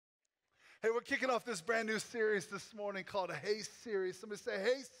Hey, we're kicking off this brand new series this morning called a Hey Siri. Somebody say,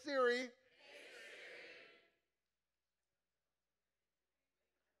 Hey Siri. Hey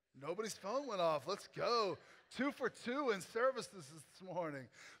Siri. Nobody's phone went off. Let's go. 2 for 2 in services this morning.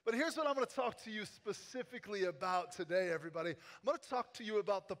 But here's what I'm going to talk to you specifically about today, everybody. I'm going to talk to you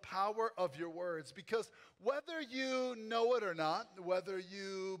about the power of your words, because whether you know it or not, whether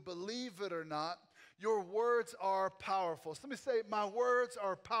you believe it or not, your words are powerful. Somebody say, my words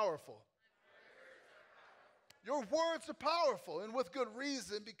are powerful. Your words are powerful, and with good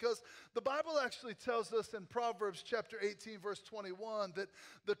reason, because the Bible actually tells us in Proverbs chapter 18, verse 21, that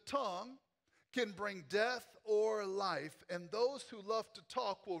the tongue can bring death or life, and those who love to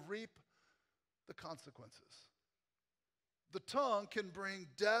talk will reap the consequences. The tongue can bring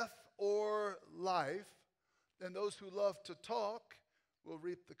death or life, and those who love to talk will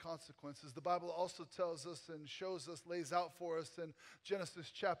reap the consequences. The Bible also tells us and shows us, lays out for us in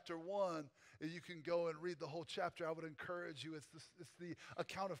Genesis chapter 1. You can go and read the whole chapter. I would encourage you. It's the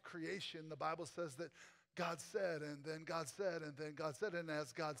account of creation. The Bible says that God said, and then God said, and then God said, and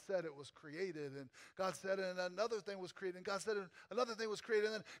as God said, it was created. And God said, and another thing was created. And God said, and another thing was created.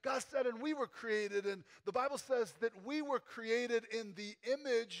 And then God said, and we were created. And the Bible says that we were created in the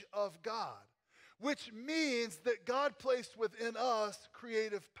image of God, which means that God placed within us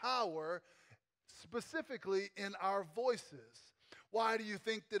creative power, specifically in our voices. Why do you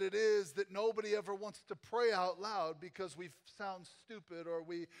think that it is that nobody ever wants to pray out loud? Because we sound stupid, or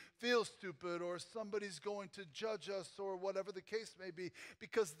we feel stupid, or somebody's going to judge us, or whatever the case may be.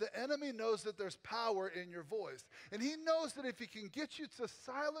 Because the enemy knows that there's power in your voice. And he knows that if he can get you to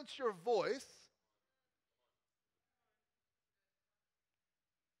silence your voice,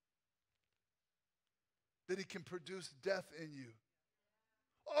 that he can produce death in you.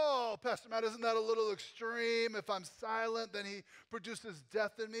 Oh, Pastor Matt, isn't that a little extreme? If I'm silent, then he produces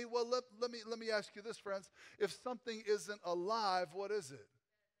death in me. Well, let me ask you this, friends. If something isn't alive, what is it?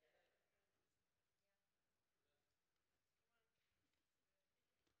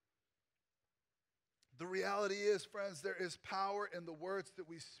 The reality is, friends, there is power in the words that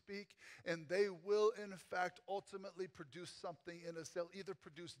we speak, and they will, in fact, ultimately produce something in us. They'll either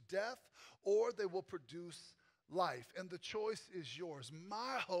produce death or they will produce life, and the choice is yours.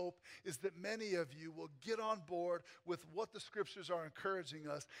 My hope is that many of you will get on board with what the scriptures are encouraging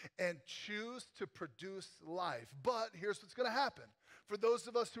us and choose to produce life. But here's what's going to happen. For those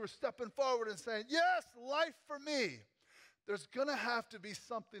of us who are stepping forward and saying, yes, life for me, there's going to have to be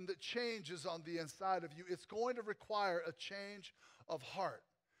something that changes on the inside of you. It's going to require a change of heart.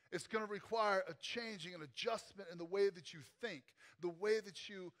 It's going to require a changing, an adjustment in the way that you think, the way that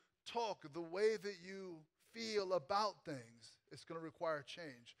you talk, the way that you feel about things. It's going to require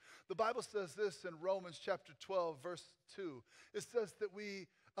change. The Bible says this in Romans chapter 12, verse 2. It says that we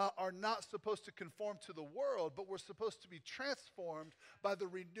are not supposed to conform to the world, but we're supposed to be transformed by the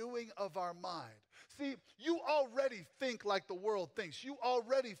renewing of our mind. See, you already think like the world thinks. You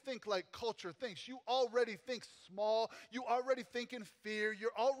already think like culture thinks. You already think small. You already think in fear.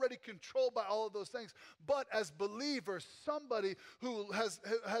 You're already controlled by all of those things. But as believers, somebody who has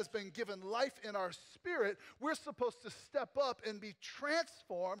been given life in our spirit, we're supposed to step up and be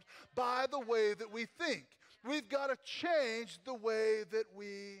transformed by the way that we think. We've got to change the way that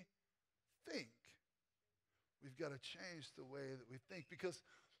we think. We've got to change the way that we think, because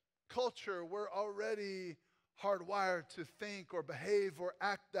culture, we're already hardwired to think or behave or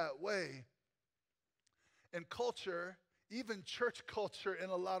act that way. And culture, even church culture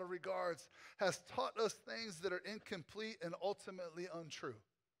in a lot of regards, has taught us things that are incomplete and ultimately untrue.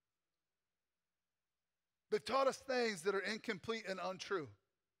 They've taught us things that are incomplete and untrue.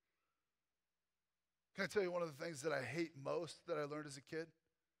 Can I tell you one of the things that I hate most that I learned as a kid?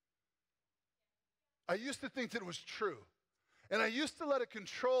 I used to think that it was true. And I used to let it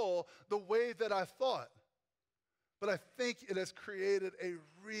control the way that I thought. But I think it has created a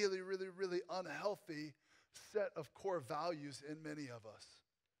really, really, really unhealthy set of core values in many of us.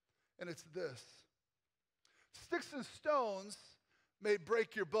 And it's this: sticks and stones may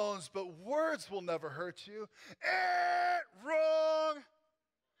break your bones, but words will never hurt you. Wrong.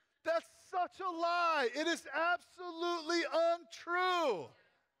 That's such a lie. It is absolutely untrue.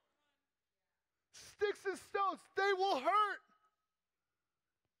 Sticks and stones, they will hurt.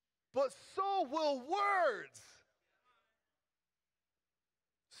 But so will words.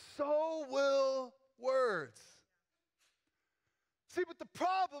 So will words. See, but the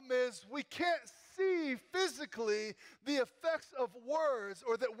problem is we can't see physically the effects of words,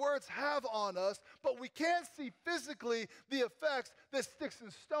 or that words have on us, but we can see physically the effects that sticks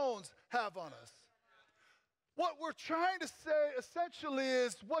and stones have on us. What we're trying to say essentially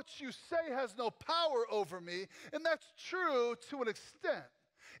is what you say has no power over me, and that's true to an extent.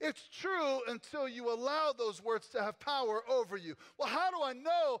 It's true until you allow those words to have power over you. Well, how do I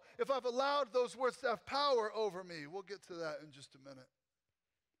know if I've allowed those words to have power over me? We'll get to that in just a minute.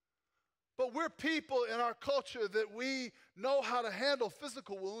 But we're people in our culture that we know how to handle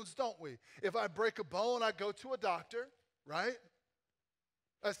physical wounds, don't we? If I break a bone, I go to a doctor, right?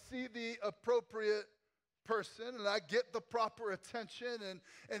 I see the appropriate person and I get the proper attention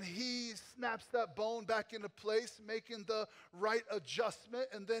and he snaps that bone back into place, making the right adjustment,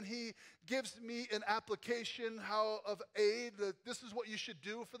 and then he gives me an application of aid that this is what you should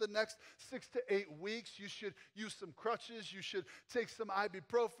do for the next 6 to 8 weeks. You should use some crutches, you should take some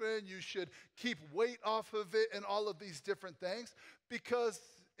ibuprofen, you should keep weight off of it, and all of these different things, because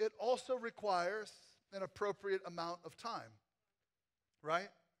it also requires an appropriate amount of time, right?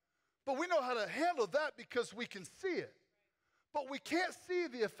 But we know how to handle that because we can see it. But we can't see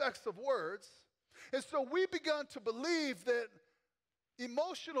the effects of words. And so we've begun to believe that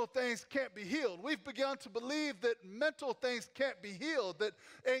emotional things can't be healed. We've begun to believe that mental things can't be healed, that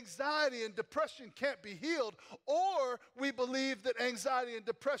anxiety and depression can't be healed, or we believe that anxiety and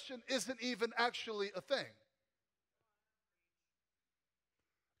depression isn't even actually a thing.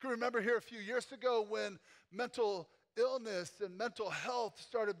 I can remember here a few years ago when mental illness and mental health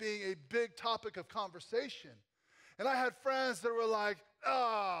started being a big topic of conversation. And I had friends that were like,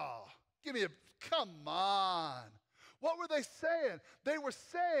 oh, come on. What were they saying? They were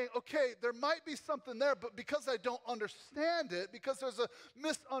saying, okay, there might be something there, but because I don't understand it, because there's a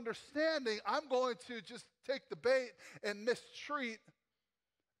misunderstanding, I'm going to just take the bait and mistreat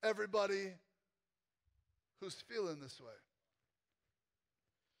everybody who's feeling this way.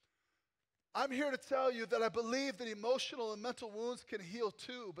 I'm here to tell you that I believe that emotional and mental wounds can heal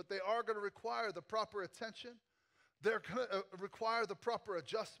too, but they are going to require the proper attention. They're going to require the proper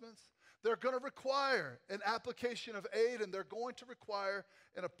adjustments. They're going to require an application of aid, and they're going to require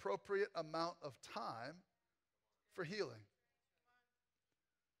an appropriate amount of time for healing.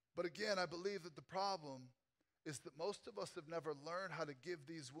 But again, I believe that the problem is that most of us have never learned how to give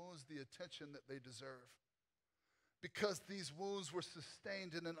these wounds the attention that they deserve, because these wounds were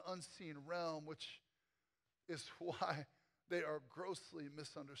sustained in an unseen realm, which is why they are grossly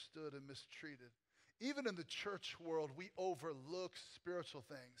misunderstood and mistreated. Even in the church world, we overlook spiritual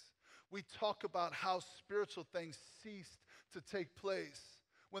things. We talk about how spiritual things ceased to take place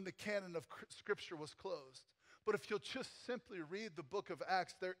when the canon of Scripture was closed. But if you'll just simply read the book of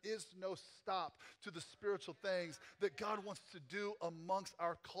Acts, there is no stop to the spiritual things that God wants to do amongst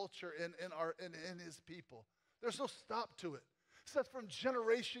our culture and in his people. There's no stop to it. It says from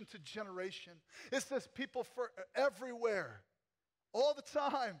generation to generation. It says people for everywhere, all the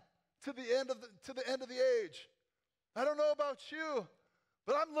time, to the end of the age. I don't know about you,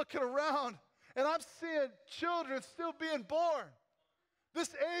 but I'm looking around and I'm seeing children still being born. This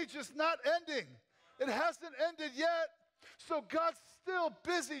age is not ending. It hasn't ended yet. So God's still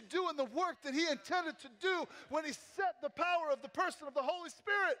busy doing the work that he intended to do when he set the power of the person of the Holy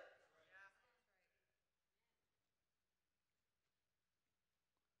Spirit.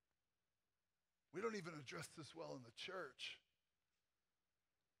 We don't even address this well in the church.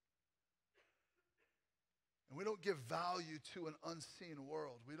 And we don't give value to an unseen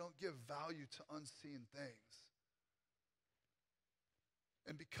world. We don't give value to unseen things.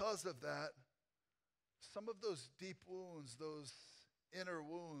 And because of that, some of those deep wounds, those inner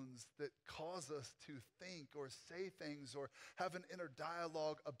wounds that cause us to think or say things or have an inner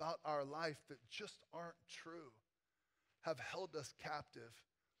dialogue about our life that just aren't true, have held us captive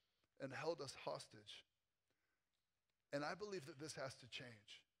and held us hostage. And I believe that this has to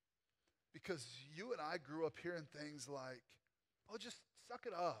change. Because you and I grew up hearing things like, oh, just suck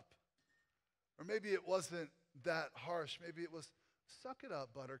it up. Or maybe it wasn't that harsh. Maybe it was, suck it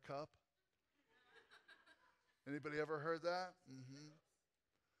up, buttercup. Anybody ever heard that? Mm-hmm.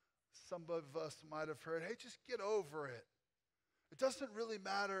 Some of us might have heard, hey, just get over it. It doesn't really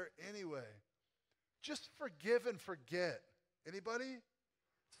matter anyway. Just forgive and forget. Anybody?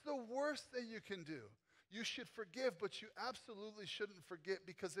 It's the worst thing you can do. You should forgive, but you absolutely shouldn't forget,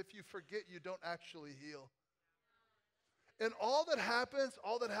 because if you forget, you don't actually heal. And all that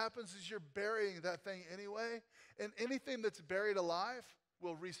happens is you're burying that thing anyway, and anything that's buried alive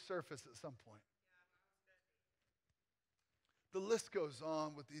will resurface at some point. The list goes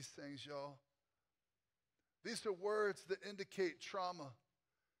on with these things, y'all. These are words that indicate trauma,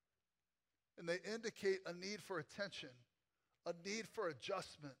 and they indicate a need for attention, a need for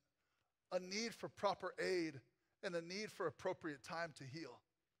adjustment, a need for proper aid, and a need for appropriate time to heal.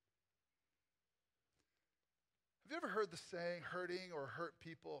 you ever heard the saying, hurting or hurt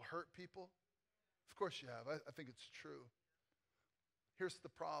people hurt people? Of course you have. I think it's true. Here's the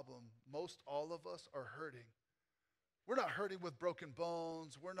problem. Most all of us are hurting. We're not hurting with broken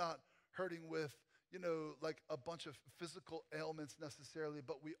bones. We're not hurting with, like a bunch of physical ailments necessarily,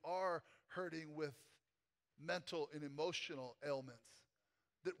 but we are hurting with mental and emotional ailments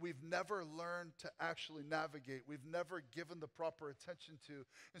that we've never learned to actually navigate. We've never given the proper attention to,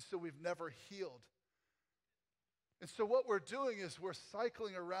 and so we've never healed. And so what we're doing is we're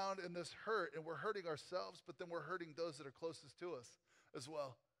cycling around in this hurt, and we're hurting ourselves, but then we're hurting those that are closest to us as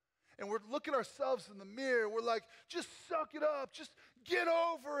well. And we're looking ourselves in the mirror. We're like, just suck it up. Just get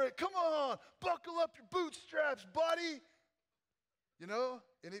over it. Come on. Buckle up your bootstraps, buddy.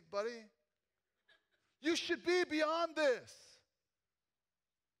 Anybody? You should be beyond this.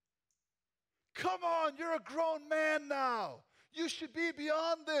 Come on, you're a grown man now. You should be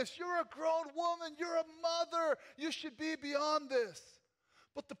beyond this. You're a grown woman. You're a mother. You should be beyond this.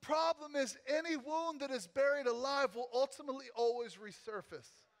 But the problem is any wound that is buried alive will ultimately always resurface.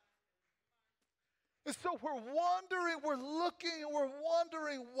 And so we're wondering, we're looking, and we're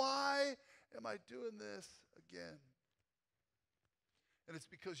wondering, why am I doing this again? And it's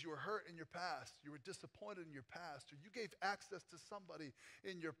because you were hurt in your past, you were disappointed in your past, or you gave access to somebody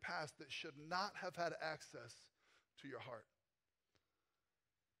in your past that should not have had access to your heart.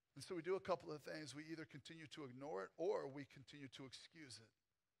 And so we do a couple of things. We either continue to ignore it or we continue to excuse it.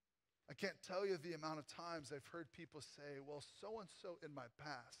 I can't tell you the amount of times I've heard people say, well, so-and-so in my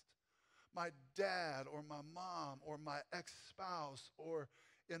past, my dad or my mom or my ex-spouse or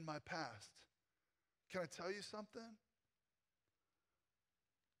in my past. Can I tell you something?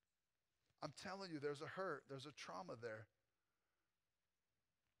 I'm telling you, there's a hurt, there's a trauma there.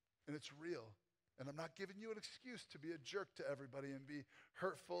 And it's real. And I'm not giving you an excuse to be a jerk to everybody and be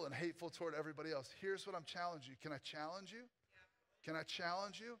hurtful and hateful toward everybody else. Here's what I'm challenging you. Can I challenge you? Yeah. Can I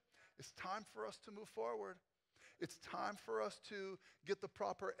challenge you? It's time for us to move forward. It's time for us to get the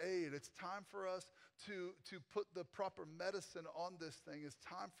proper aid. It's time for us to put the proper medicine on this thing. It's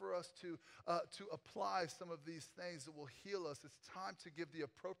time for us to apply some of these things that will heal us. It's time to give the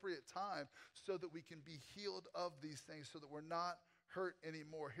appropriate time so that we can be healed of these things, so that we're not hurt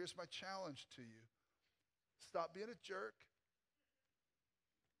anymore. Here's my challenge to you. Stop being a jerk.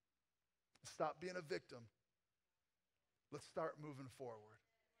 Stop being a victim. Let's start moving forward.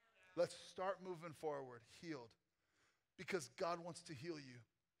 Let's start moving forward, healed. Because God wants to heal you.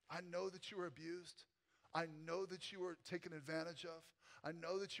 I know that you were abused. I know that you were taken advantage of. I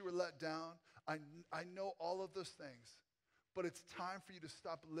know that you were let down. I know all of those things. But it's time for you to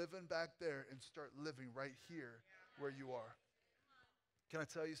stop living back there and start living right here where you are. Can I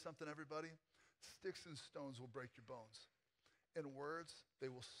tell you something, everybody? Sticks and stones will break your bones. And words, they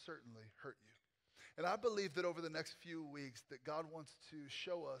will certainly hurt you. And I believe that over the next few weeks that God wants to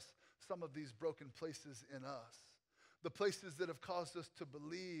show us some of these broken places in us. The places that have caused us to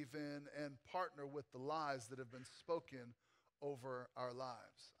believe in and partner with the lies that have been spoken over our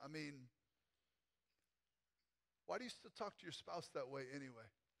lives. I mean, why do you still talk to your spouse that way anyway?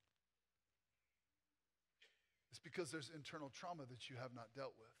 It's because there's internal trauma that you have not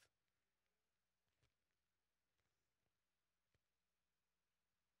dealt with.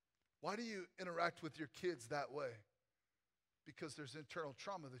 Why do you interact with your kids that way? Because there's internal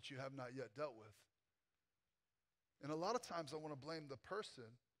trauma that you have not yet dealt with. And a lot of times I want to blame the person,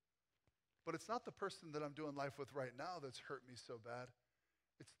 but it's not the person that I'm doing life with right now that's hurt me so bad.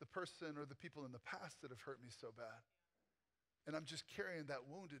 It's the person or the people in the past that have hurt me so bad. And I'm just carrying that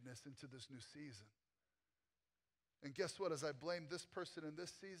woundedness into this new season. And guess what? As I blame this person in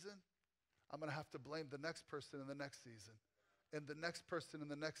this season, I'm going to have to blame the next person in the next season, and the next person in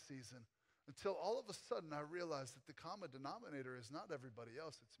the next season, until all of a sudden I realize that the common denominator is not everybody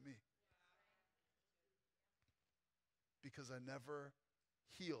else, it's me. Because I never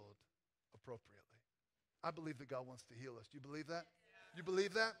healed appropriately. I believe that God wants to heal us. Do you believe that? Yeah. You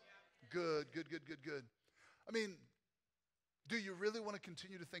believe that? Yeah. Good. I mean, do you really want to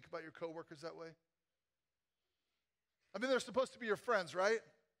continue to think about your coworkers that way? I mean, they're supposed to be your friends, right?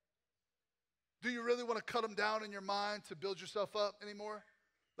 Do you really want to cut them down in your mind to build yourself up anymore?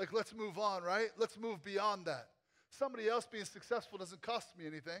 Like, let's move on, right? Let's move beyond that. Somebody else being successful doesn't cost me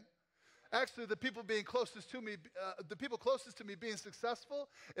anything. Actually, the people closest to me being successful,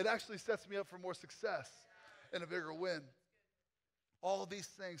 it actually sets me up for more success and a bigger win. All these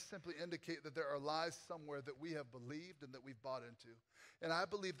things simply indicate that there are lies somewhere that we have believed and that we've bought into. And I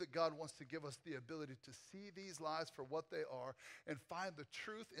believe that God wants to give us the ability to see these lies for what they are and find the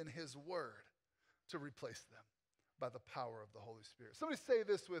truth in his word to replace them by the power of the Holy Spirit. Somebody say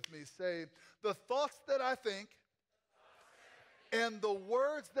this with me. Say, the thoughts that I think And the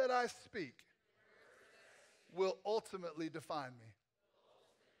words that I speak will ultimately define me.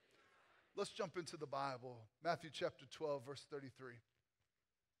 Let's jump into the Bible. Matthew chapter 12, verse 33.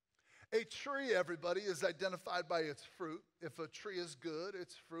 A tree, everybody, is identified by its fruit. If a tree is good,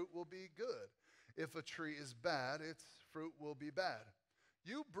 its fruit will be good. If a tree is bad, its fruit will be bad.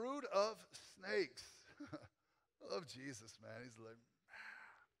 You brood of snakes. I love Jesus, man. He's like,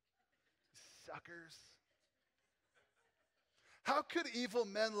 suckers. How could evil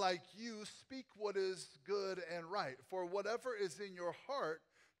men like you speak what is good and right? For whatever is in your heart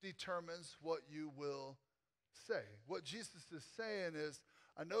determines what you will say. What Jesus is saying is,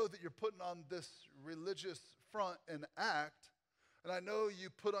 I know that you're putting on this religious front and act, and I know you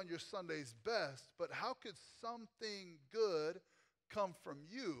put on your Sunday's best, but how could something good come from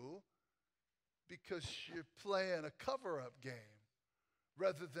you because you're playing a cover-up game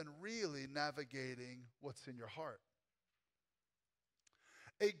rather than really navigating what's in your heart?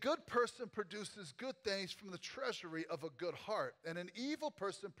 A good person produces good things from the treasury of a good heart, and an evil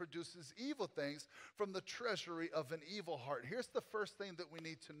person produces evil things from the treasury of an evil heart. Here's the first thing that we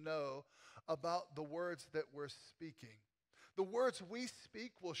need to know about the words that we're speaking. The words we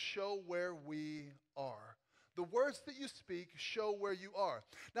speak will show where we are. The words that you speak show where you are.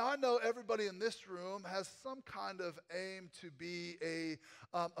 Now, I know everybody in this room has some kind of aim to be a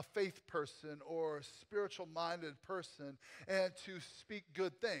faith person or spiritual-minded person and to speak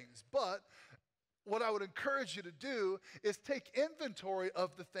good things. But what I would encourage you to do is take inventory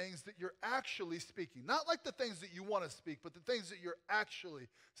of the things that you're actually speaking. Not like the things that you want to speak, but the things that you're actually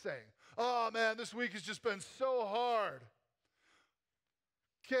saying. Oh, man, this week has just been so hard.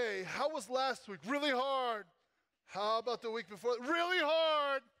 Okay, how was last week? Really hard. How about the week before? Really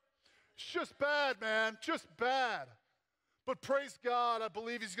hard. It's just bad, man. Just bad. But praise God, I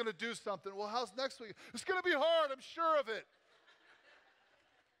believe he's going to do something. Well, how's next week? It's going to be hard, I'm sure of it.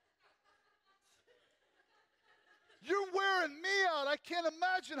 You're wearing me out. I can't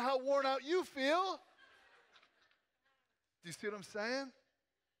imagine how worn out you feel. Do you see what I'm saying?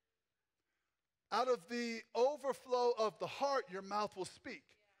 Out of the overflow of the heart, your mouth will speak.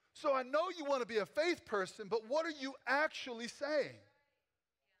 So I know you want to be a faith person, but what are you actually saying?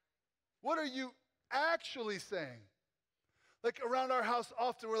 What are you actually saying? Like around our house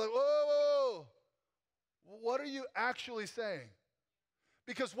often, we're like, whoa, whoa, whoa. What are you actually saying?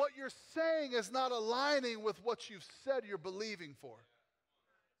 Because what you're saying is not aligning with what you've said you're believing for.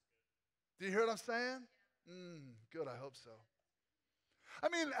 Do you hear what I'm saying? Good, I hope so. I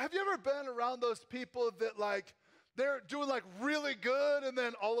mean, have you ever been around those people that like, they're doing like really good and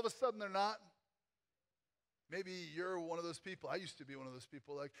then all of a sudden they're not? Maybe you're one of those people. I used to be one of those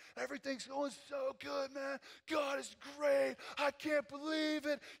people like, everything's going so good, man. God is great. I can't believe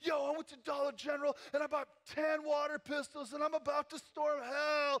it. Yo, I went to Dollar General and I bought 10 water pistols and I'm about to storm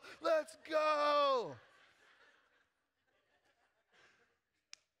hell. Let's go.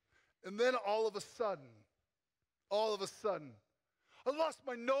 And then all of a sudden, I lost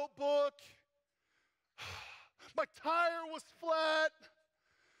my notebook. My tire was flat.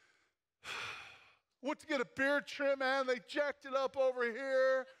 Went to get a beard trim, man. They jacked it up over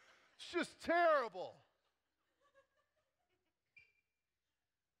here. It's just terrible.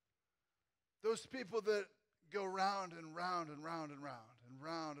 Those people that go round and round and round and round and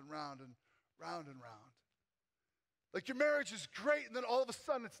round and round and round and round. Like your marriage is great and then all of a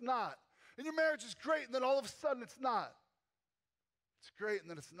sudden it's not. And your marriage is great and then all of a sudden it's not. It's great and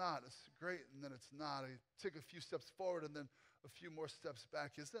then it's not. It's great and then it's not. I take a few steps forward and then a few more steps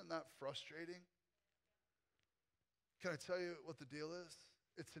back. Isn't that frustrating? Can I tell you what the deal is?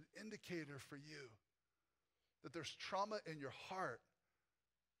 It's an indicator for you that there's trauma in your heart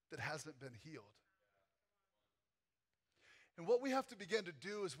that hasn't been healed. And what we have to begin to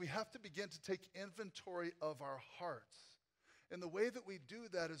do is we have to begin to take inventory of our hearts. And the way that we do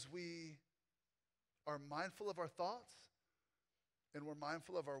that is we are mindful of our thoughts and we're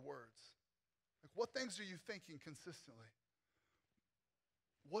mindful of our words. Like, what things are you thinking consistently?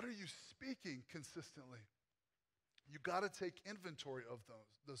 What are you speaking consistently? You got to take inventory of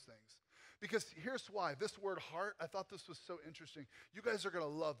those things. Because here's why. This word heart, I thought this was so interesting. You guys are going to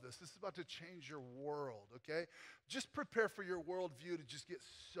love this. This is about to change your world, okay? Just prepare for your worldview to just get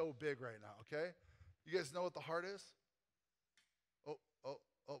so big right now, okay? You guys know what the heart is?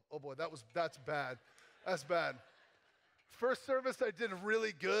 Oh boy, that's bad. That's bad. First service, I did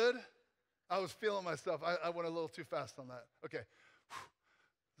really good. I was feeling myself. I went a little too fast on that. Okay.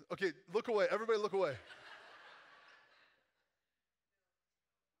 Okay, look away. Everybody look away.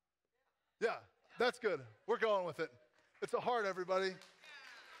 Yeah, that's good. We're going with it. It's a heart, everybody.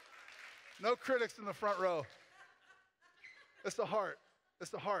 No critics in the front row. It's the heart.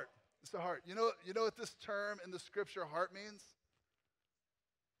 It's the heart. It's the heart. You know what this term in the scripture, heart, means?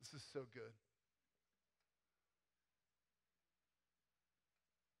 This is so good.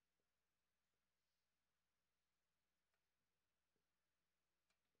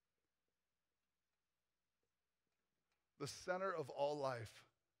 The center of all life.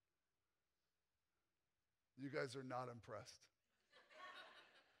 You guys are not impressed.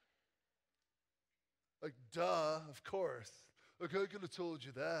 Like, duh, of course. Like, I could have told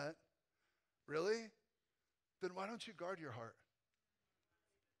you that. Really? Then why don't you guard your heart?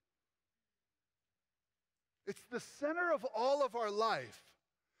 It's the center of all of our life.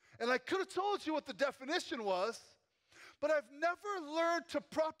 And I could have told you what the definition was, but I've never learned to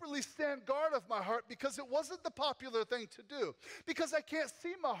properly stand guard of my heart because it wasn't the popular thing to do, because I can't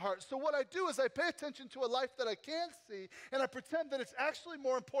see my heart. So what I do is I pay attention to a life that I can't see, and I pretend that it's actually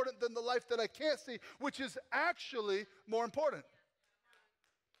more important than the life that I can't see, which is actually more important.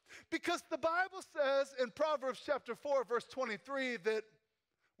 Because the Bible says in Proverbs chapter 4, verse 23, that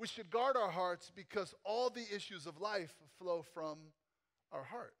we should guard our hearts because all the issues of life flow from our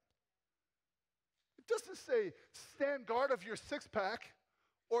heart. It doesn't say stand guard of your six-pack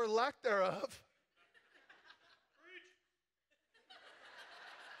or lack thereof.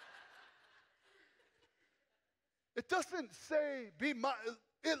 It doesn't say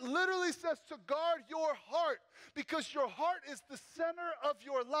it literally says to guard your heart, because your heart is the center of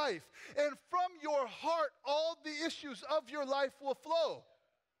your life. And from your heart, all the issues of your life will flow.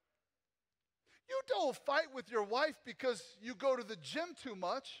 You don't fight with your wife because you go to the gym too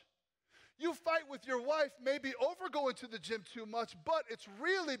much. You fight with your wife maybe over going to the gym too much, but it's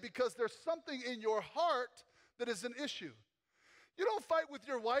really because there's something in your heart that is an issue. You don't fight with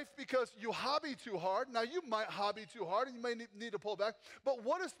your wife because you hobby too hard. Now, you might hobby too hard and you may need to pull back, but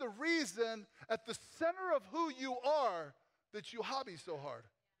what is the reason at the center of who you are that you hobby so hard?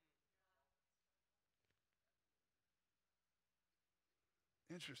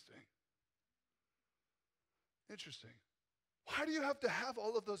 Interesting. Interesting. Why do you have to have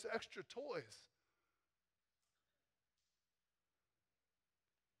all of those extra toys?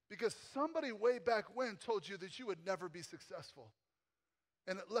 Because somebody way back when told you that you would never be successful.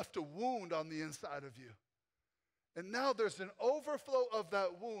 And it left a wound on the inside of you. And now there's an overflow of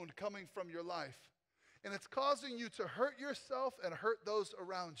that wound coming from your life. And it's causing you to hurt yourself and hurt those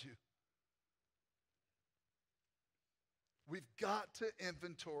around you. We've got to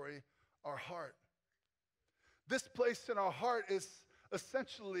inventory our heart. This place in our heart is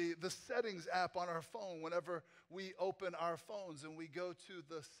essentially the settings app on our phone. Whenever we open our phones and we go to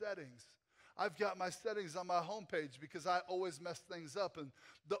the settings, I've got my settings on my homepage because I always mess things up, and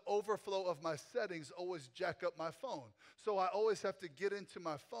the overflow of my settings always jack up my phone. So I always have to get into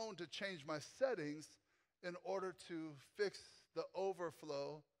my phone to change my settings in order to fix the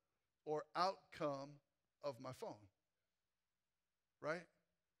overflow or outcome of my phone. Right?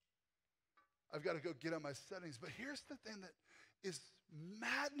 I've got to go get on my settings. But here's the thing that is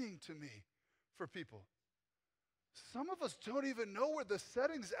maddening to me for people. Some of us don't even know where the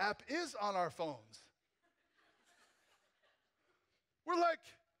settings app is on our phones. We're like,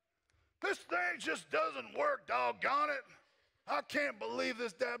 this thing just doesn't work, doggone it. I can't believe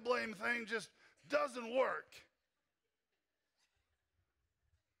this blame thing just doesn't work.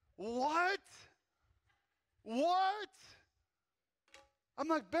 What? What? I'm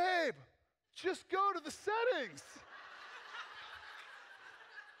like, babe, just go to the settings.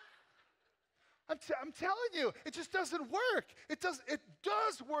 I'm telling you, it just doesn't work. It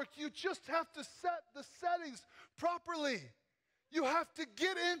does work. You just have to set the settings properly. You have to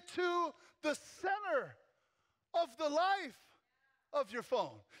get into the center of the life of your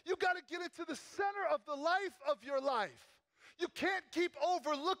phone. You got to get into the center of the life of your life. You can't keep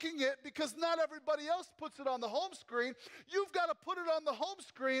overlooking it because not everybody else puts it on the home screen. You've got to put it on the home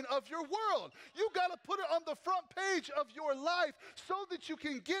screen of your world. You've got to put it on the front page of your life so that you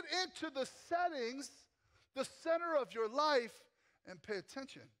can get into the settings, the center of your life, and pay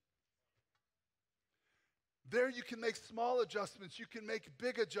attention. There you can make small adjustments. You can make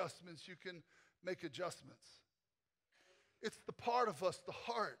big adjustments. You can make adjustments. It's the part of us, the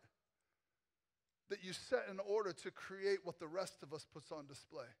heart, that you set in order to create what the rest of us puts on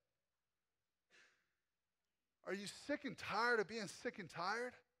display. Are you sick and tired of being sick and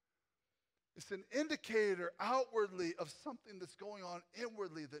tired? It's an indicator outwardly of something that's going on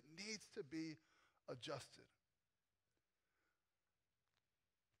inwardly that needs to be adjusted.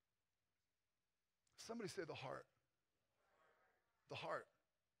 Somebody say the heart. The heart.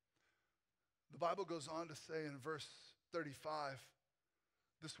 The Bible goes on to say in verse 35,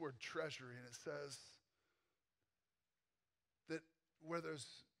 this word treasury, and it says, where there's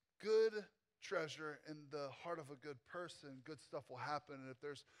good treasure in the heart of a good person, good stuff will happen. And if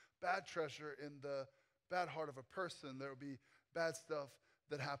there's bad treasure in the bad heart of a person, there will be bad stuff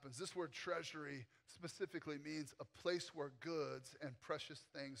that happens. This word treasury specifically means a place where goods and precious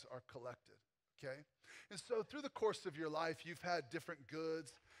things are collected, okay? And so through the course of your life, you've had different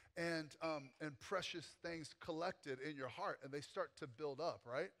goods and precious things collected in your heart, and they start to build up,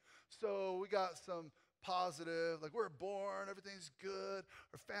 right? So we got some positive, like we're born, everything's good,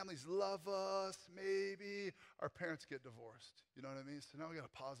 our families love us, maybe our parents get divorced, you know what I mean? So now we got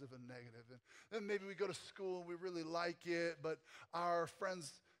a positive and negative. And then maybe we go to school and we really like it, but our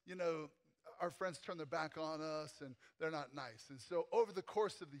friends, our friends turn their back on us and they're not nice. And so over the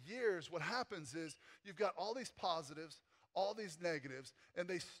course of the years, what happens is you've got all these positives, all these negatives, and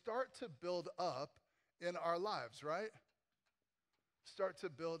they start to build up in our lives, right? Start to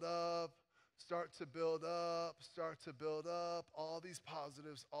build up, all these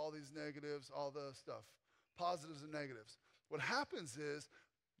positives, all these negatives, all the stuff, positives and negatives. What happens is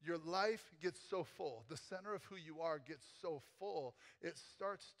your life gets so full, the center of who you are gets so full, it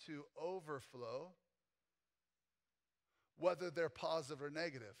starts to overflow, whether they're positive or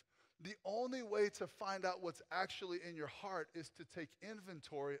negative. The only way to find out what's actually in your heart is to take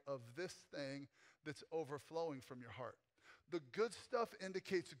inventory of this thing that's overflowing from your heart. The good stuff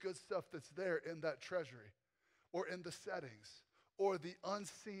indicates good stuff that's there in that treasury or in the settings or the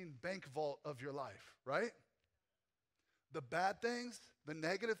unseen bank vault of your life, right? The bad things, the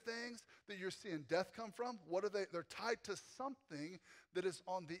negative things that you're seeing death come from, what are they? They're tied to something that is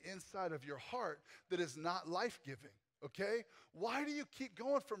on the inside of your heart that is not life-giving, okay? Why do you keep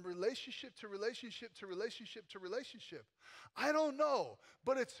going from relationship to relationship to relationship to relationship? I don't know,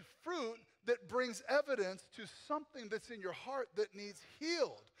 but it's fruit that brings evidence to something that's in your heart that needs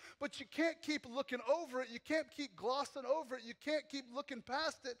healed. But you can't keep looking over it. You can't keep glossing over it. You can't keep looking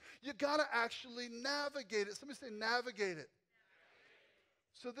past it. You got to actually navigate it. Somebody say navigate it.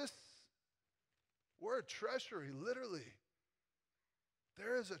 So this word treasury, literally,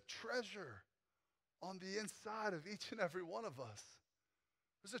 there is a treasure on the inside of each and every one of us.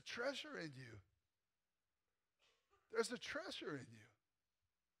 There's a treasure in you. There's a treasure in you.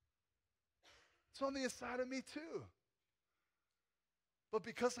 It's on the inside of me too. But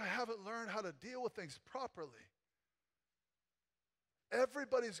because I haven't learned how to deal with things properly,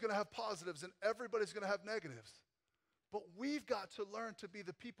 everybody's going to have positives and everybody's going to have negatives. But we've got to learn to be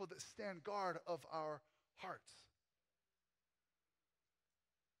the people that stand guard of our hearts.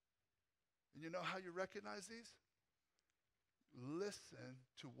 And you know how you recognize these? Listen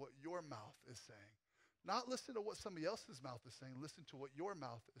to what your mouth is saying. Not listen to what somebody else's mouth is saying. Listen to what your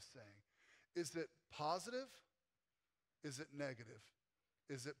mouth is saying. Is it positive? Is it negative?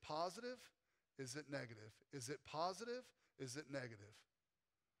 Is it positive? Is it negative? Is it positive? Is it negative?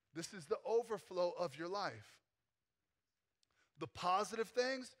 This is the overflow of your life. The positive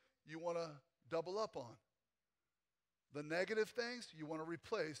things you want to double up on. The negative things you want to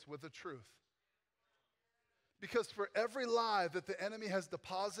replace with the truth. Because for every lie that the enemy has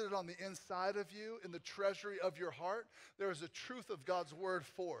deposited on the inside of you, in the treasury of your heart, there is a truth of God's word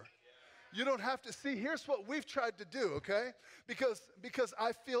for. You don't have to see, here's what we've tried to do, okay? Because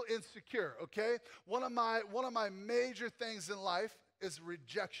I feel insecure, okay? One of my major things in life is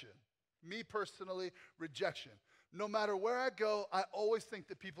rejection. Me personally, rejection. No matter where I go, I always think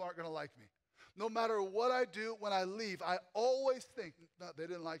that people aren't going to like me. No matter what I do, when I leave, I always think, no, they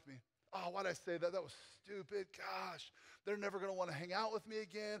didn't like me. Oh, why'd I say that? That was stupid. Gosh, they're never going to want to hang out with me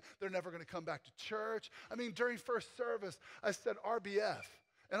again. They're never going to come back to church. I mean, during first service, I said RBF.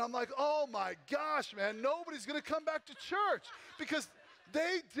 And I'm like, oh my gosh, man, nobody's going to come back to church because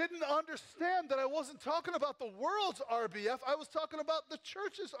they didn't understand that I wasn't talking about the world's RBF. I was talking about the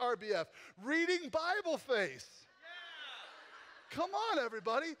church's RBF, reading Bible face. Yeah. Come on,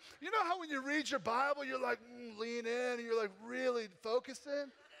 everybody. You know how when you read your Bible, you're like, lean in, and you're like really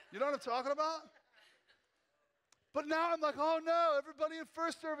focusing? You know what I'm talking about? But now I'm like, oh no, everybody in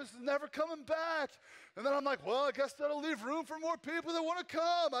first service is never coming back. And then I'm like, well, I guess that'll leave room for more people that want to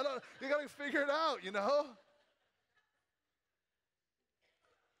come. You got to figure it out, you know?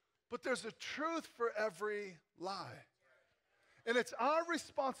 But there's a truth for every lie. And it's our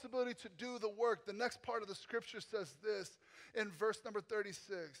responsibility to do the work. The next part of the scripture says this in verse number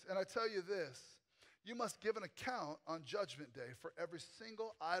 36. And I tell you this, you must give an account on judgment day for every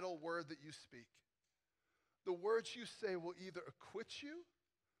single idle word that you speak. The words you say will either acquit you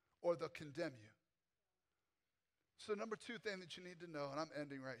or they'll condemn you. So number two thing that you need to know, and I'm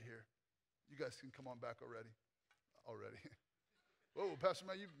ending right here. You guys can come on back already. Whoa, Pastor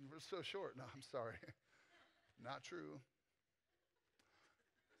Matt, you were so short. No, I'm sorry. Not true.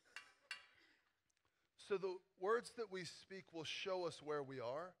 So the words that we speak will show us where we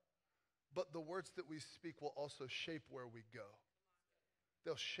are, but the words that we speak will also shape where we go.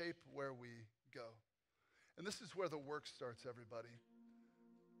 They'll shape where we go. And this is where the work starts, everybody.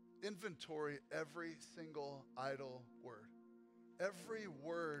 Inventory every single idle word. Every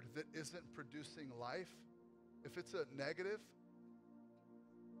word that isn't producing life, if it's a negative,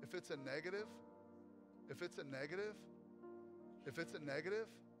 if it's a negative, if it's a negative, if it's a negative,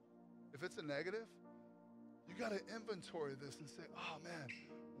 if it's a negative, you got to inventory this and say, oh man,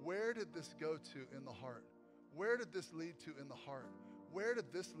 where did this go to in the heart? Where did this lead to in the heart? Where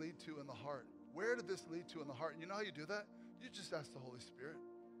did this lead to in the heart? Where did this lead to in the heart? And you know how you do that? You just ask the Holy Spirit.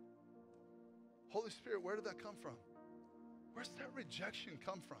 Holy Spirit, where did that come from? Where's that rejection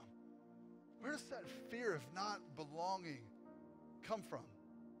come from? Where does that fear of not belonging come from?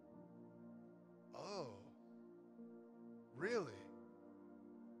 Oh, really?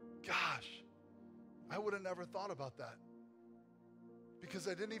 Gosh, I would have never thought about that because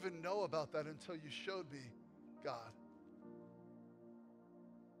I didn't even know about that until you showed me, God.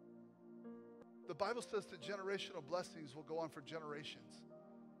 The Bible says that generational blessings will go on for generations.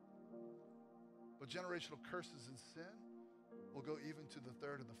 But generational curses and sin will go even to the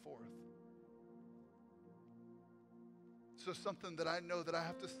third and the fourth. So something that I know that I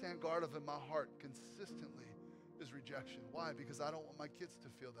have to stand guard of in my heart consistently is rejection. Why? Because I don't want my kids to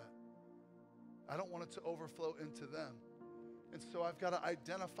feel that. I don't want it to overflow into them. And so I've got to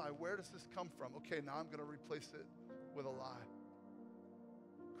identify, where does this come from? Okay, now I'm going to replace it with a lie.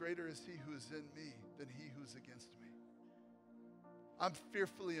 Greater is he who is in me than he who's against me. I'm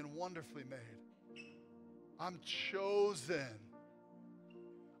fearfully and wonderfully made. I'm chosen.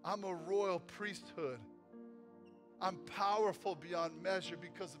 I'm a royal priesthood. I'm powerful beyond measure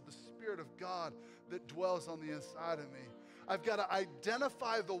because of the Spirit of God that dwells on the inside of me. I've got to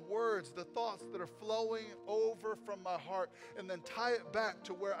identify the words, the thoughts that are flowing over from my heart, and then tie it back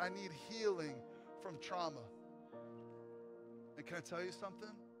to where I need healing from trauma. And can I tell you something?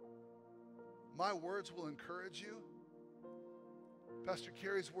 My words will encourage you. Pastor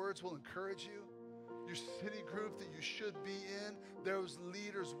Kerry's words will encourage you. Your city group that you should be in, those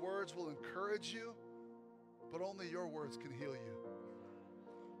leaders' words will encourage you. But only your words can heal you.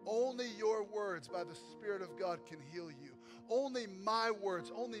 Only your words by the Spirit of God can heal you. Only my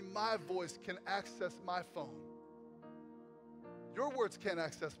words, only my voice can access my phone. Your words can't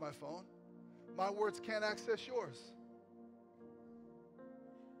access my phone. My words can't access yours.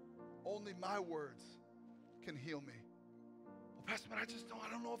 Only my words can heal me. Well, Pastor, man, I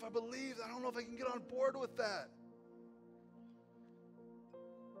don't know if I believe. I don't know if I can get on board with that.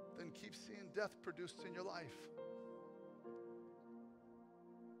 Then keep seeing death produced in your life.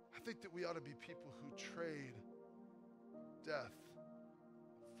 I think that we ought to be people who trade death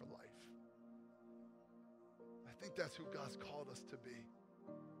for life. I think that's who God's called us to be.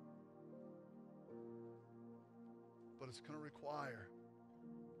 But it's going to require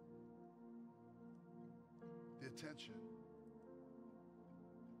the attention.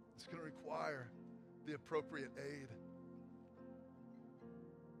 It's going to require the appropriate aid.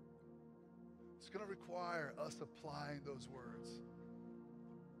 It's going to require us applying those words.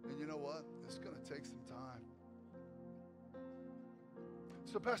 And you know what? It's going to take some time.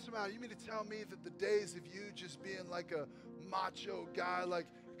 So Pastor Matt, you mean to tell me that the days of you just being like a macho guy,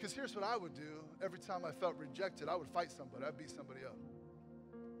 because here's what I would do. Every time I felt rejected, I would fight somebody. I'd beat somebody up.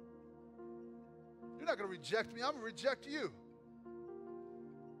 You're not going to reject me. I'm going to reject you.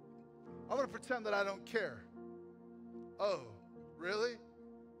 I'm going to pretend that I don't care. Oh, really?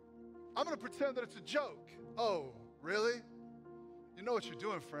 I'm going to pretend that it's a joke. Oh, really? You know what you're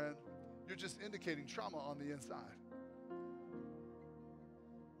doing, friend. You're just indicating trauma on the inside.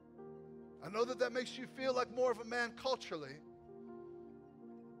 I know that makes you feel like more of a man culturally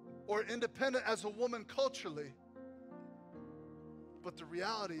or independent as a woman culturally. But the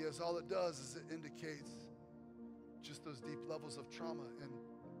reality is all it does is it indicates just those deep levels of trauma and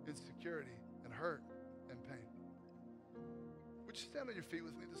insecurity and hurt and pain. Would you stand on your feet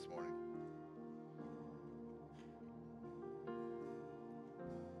with me this morning?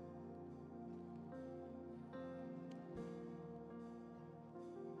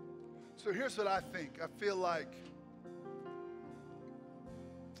 So here's what I think. I feel like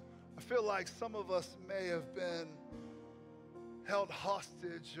some of us may have been held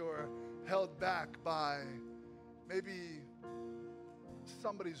hostage or held back by maybe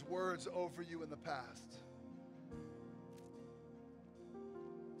somebody's words over you in the past.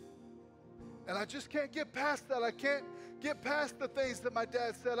 And I just can't get past that. I can't get past the things that my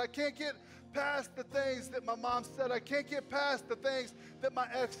dad said. I can't get past the things that my mom said. I can't get past the things that my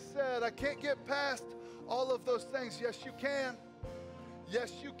ex said. I can't get past all of those things. Yes, you can.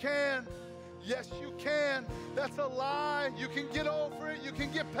 Yes, you can. Yes, you can. That's a lie. You can get over it. You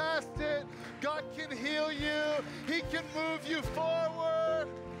can get past it. God can heal you. He can move you forward.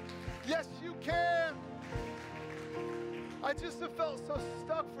 Yes, you can. I just have felt so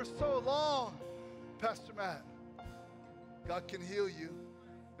stuck for so long. Pastor Matt, God can heal you.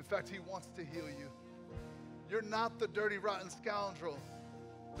 In fact, he wants to heal you. You're not the dirty, rotten scoundrel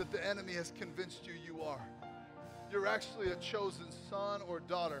that the enemy has convinced you you are. You're actually a chosen son or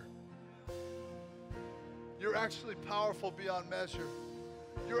daughter. You're actually powerful beyond measure.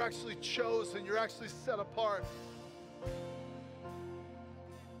 You're actually chosen. You're actually set apart.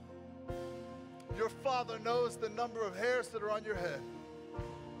 Your Father knows the number of hairs that are on your head.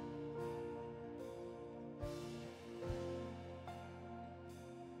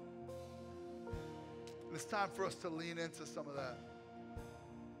 And it's time for us to lean into some of that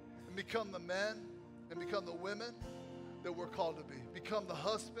and become the men and become the women that we're called to be. Become the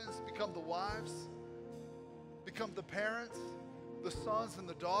husbands, become the wives, become the parents, the sons and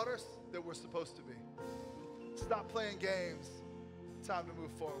the daughters that we're supposed to be. Stop playing games. Time to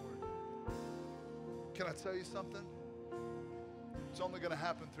move forward. Can I tell you something? It's only going to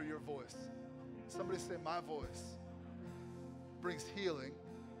happen through your voice. Somebody say, my voice brings healing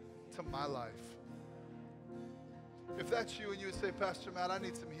to my life. If that's you and you would say, Pastor Matt, I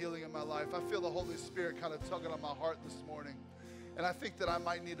need some healing in my life. I feel the Holy Spirit kind of tugging on my heart this morning. And I think that I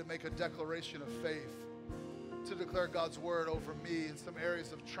might need to make a declaration of faith to declare God's word over me in some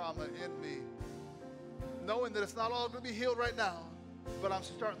areas of trauma in me. Knowing that it's not all going to be healed right now, but I'm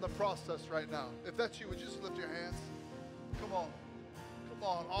starting the process right now. If that's you, would you just lift your hands? Come on. Come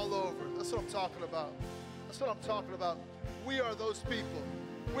on, all over. That's what I'm talking about. That's what I'm talking about. We are those people.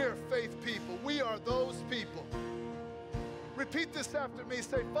 We are faith people. We are those people. Repeat this after me.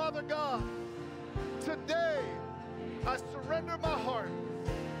 Say, Father God, today I surrender my heart.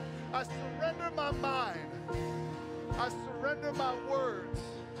 I surrender my mind. I surrender my words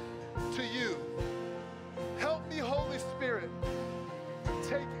to you. Help me, Holy Spirit,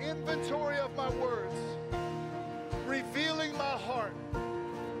 take inventory of my words, revealing my heart,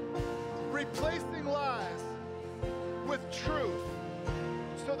 replacing lies with truth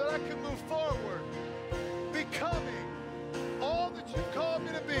so that I can move forward, becoming all that you've called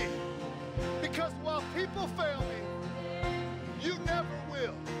me to be. Because while people fail